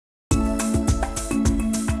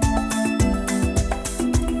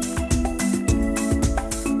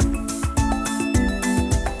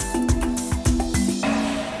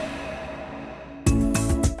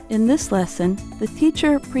In this lesson, the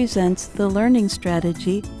teacher presents the learning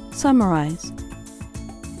strategy, Summarize.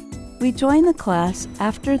 We join the class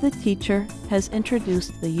after the teacher has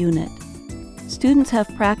introduced the unit. Students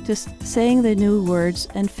have practiced saying the new words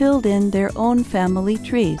and filled in their own family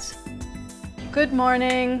trees. Good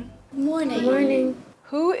morning. Morning. Good morning.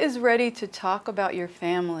 Who is ready to talk about your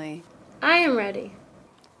family? I am ready.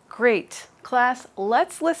 Great. Class,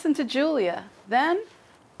 let's listen to Julia. Then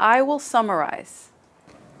I will summarize.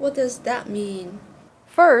 What does that mean?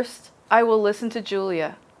 First, I will listen to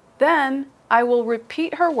Julia. Then I will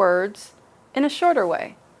repeat her words in a shorter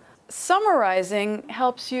way. Summarizing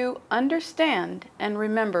helps you understand and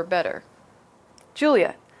remember better.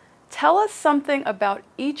 Julia, tell us something about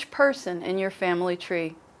each person in your family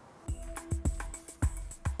tree.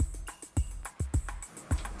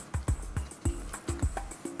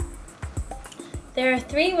 There are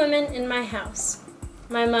 3 women in my house.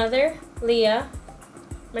 My mother, Leah,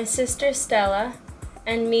 my sister, Stella,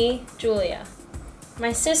 and me, Julia.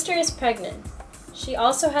 My sister is pregnant. She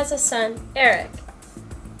also has a son, Eric.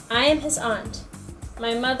 I am his aunt.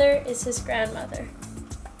 My mother is his grandmother.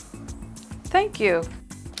 Thank you.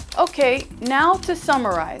 Okay, now to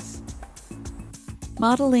summarize.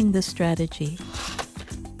 Modeling the strategy.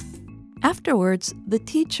 Afterwards, the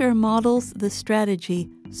teacher models the strategy,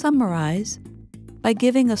 Summarize, by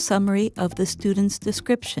giving a summary of the student's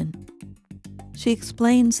description. She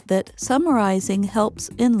explains that summarizing helps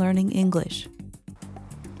in learning English.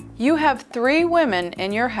 You have 3 women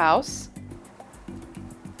in your house.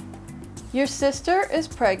 Your sister is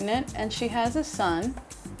pregnant and she has a son.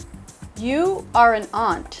 You are an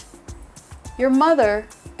aunt. Your mother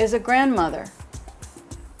is a grandmother.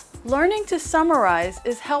 Learning to summarize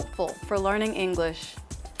is helpful for learning English.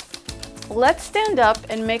 Let's stand up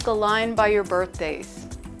and make a line by your birthdays.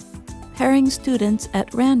 Pairing students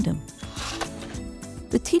at random.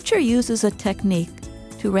 The teacher uses a technique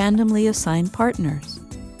to randomly assign partners.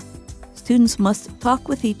 Students must talk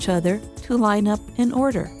with each other to line up in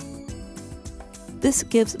order. This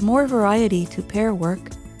gives more variety to pair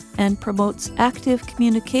work and promotes active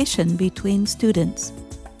communication between students.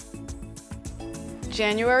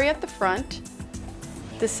 January at the front,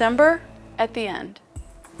 December at the end.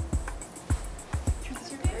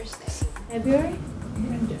 February?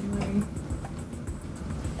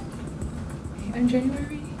 And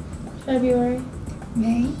January? February.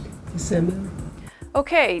 May? December.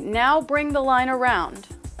 Okay, now bring the line around.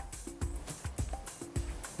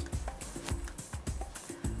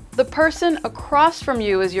 The person across from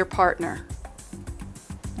you is your partner.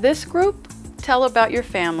 This group, tell about your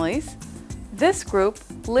families. This group,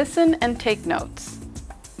 listen and take notes.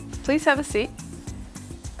 Please have a seat.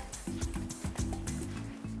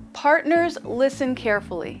 Partners, listen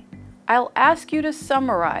carefully. I'll ask you to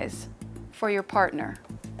summarize for your partner.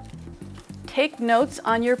 Take notes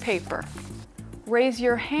on your paper. Raise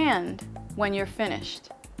your hand when you're finished.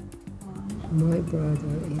 My brother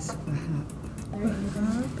is Wahab.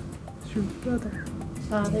 It's your brother.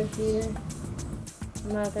 Father, Peter.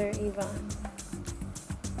 Mother, Yvonne.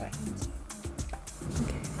 Right.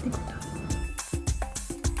 Okay, I think we're done.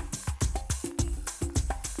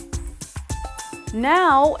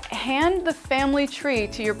 Now, hand the family tree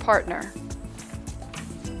to your partner.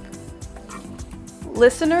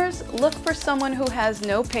 Listeners, look for someone who has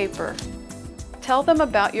no paper. Tell them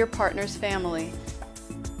about your partner's family.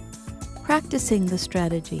 Practicing the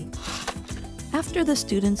strategy. After the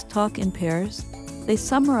students talk in pairs, they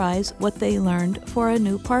summarize what they learned for a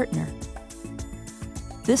new partner.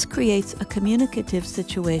 This creates a communicative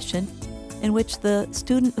situation in which the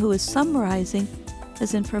student who is summarizing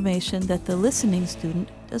has information that the listening student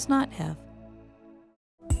does not have.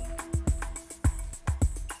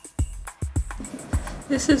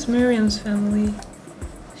 This is Miriam's family.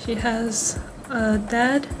 She has a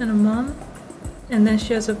dad and a mom, and then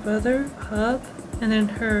she has a brother, Hub, and then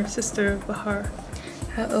her sister, Bahar.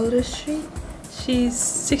 How old is she? She's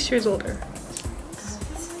 6 years older.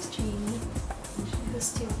 This is Jamie, and she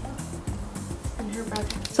has Tia and her brother.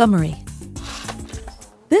 Summary.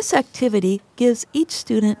 This activity gives each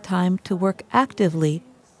student time to work actively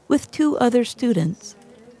with 2 other students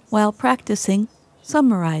while practicing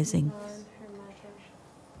summarizing.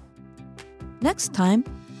 Next time,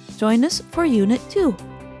 join us for Unit 2.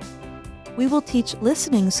 We will teach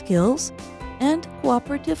listening skills and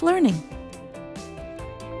cooperative learning.